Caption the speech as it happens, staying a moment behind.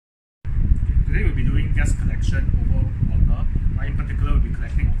Today we'll be doing gas collection over water. Right? In particular, we'll be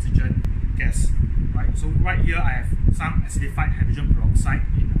collecting oxygen gas. Right? So right here I have some acidified hydrogen peroxide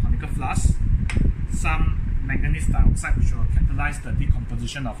in a conical flask, some manganese dioxide which will catalyze the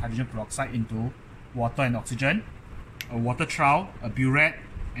decomposition of hydrogen peroxide into water and oxygen, a water trowel, a burette,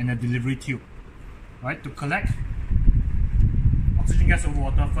 and a delivery tube. Right? To collect oxygen gas over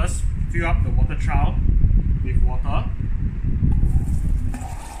water, first fill up the water trowel with water.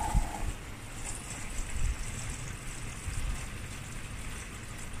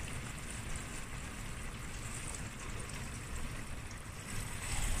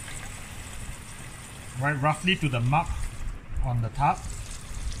 Right, roughly to the mark on the top.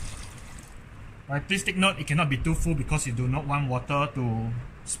 Right, please take note, it cannot be too full because you do not want water to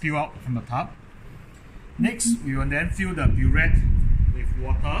spill out from the top. Next, we will then fill the burette with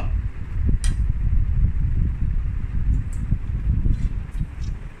water.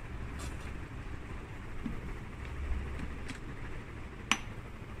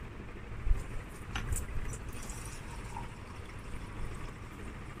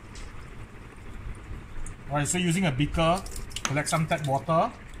 Alright, so using a beaker, collect some tap water,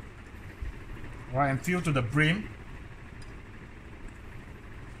 right, and fill to the brim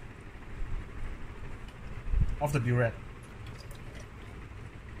of the burette.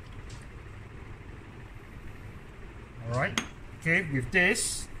 Alright, okay, with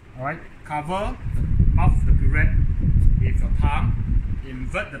this, alright, cover the mouth of the burette with your thumb,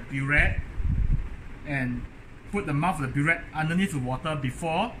 invert the burette, and put the mouth of the burette underneath the water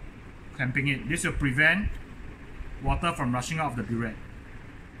before clamping it. This will prevent water from rushing out of the burette.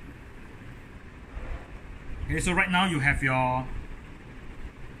 Okay, so right now you have your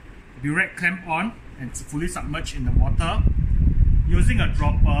burette clamped on and fully submerged in the water. Using a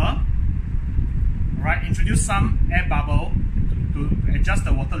dropper, right, introduce some air bubble to adjust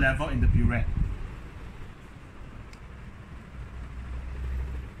the water level in the burette.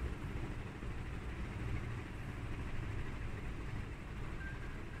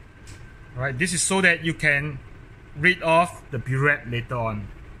 Right, this is so that you can rid off the burette later on.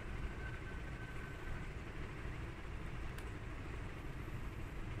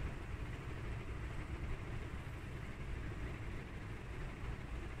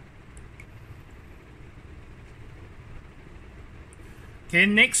 Okay,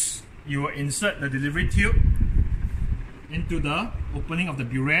 next you will insert the delivery tube into the opening of the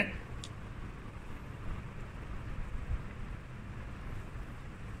burette.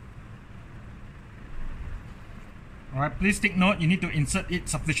 Alright, please take note, you need to insert it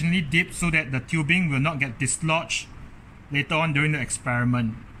sufficiently deep so that the tubing will not get dislodged later on during the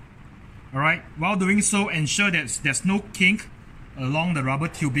experiment. Alright, while doing so, ensure that there's no kink along the rubber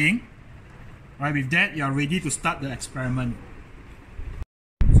tubing. Alright, with that, you are ready to start the experiment.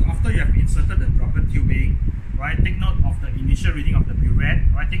 So after you have inserted the rubber tubing, right, take note of the initial reading of the burette.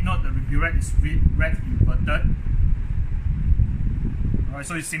 Right, take note the burette is red inverted. Alright,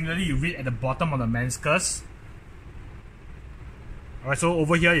 so similarly you read at the bottom of the meniscus. Alright, so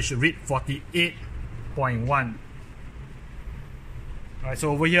over here it should read 48.1. Alright,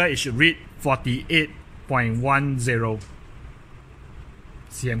 so over here it should read 48.10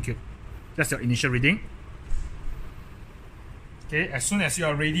 cm3. That's your initial reading. Okay, as soon as you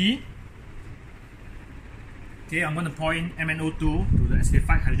are ready, okay, I'm going to pour in MnO2 to the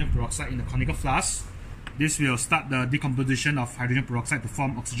acidified hydrogen peroxide in the conical flask. This will start the decomposition of hydrogen peroxide to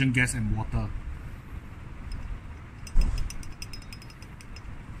form oxygen gas and water.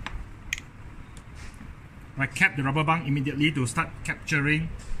 Right, cap the rubber bung immediately to start collecting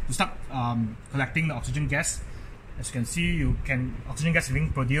the oxygen gas. As you can see, oxygen gas is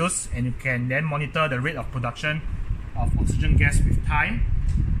being produced, and you can then monitor the rate of production of oxygen gas with time.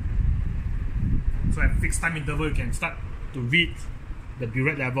 So at fixed time interval, you can start to read the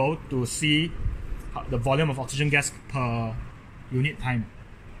burette level to see the volume of oxygen gas per unit time.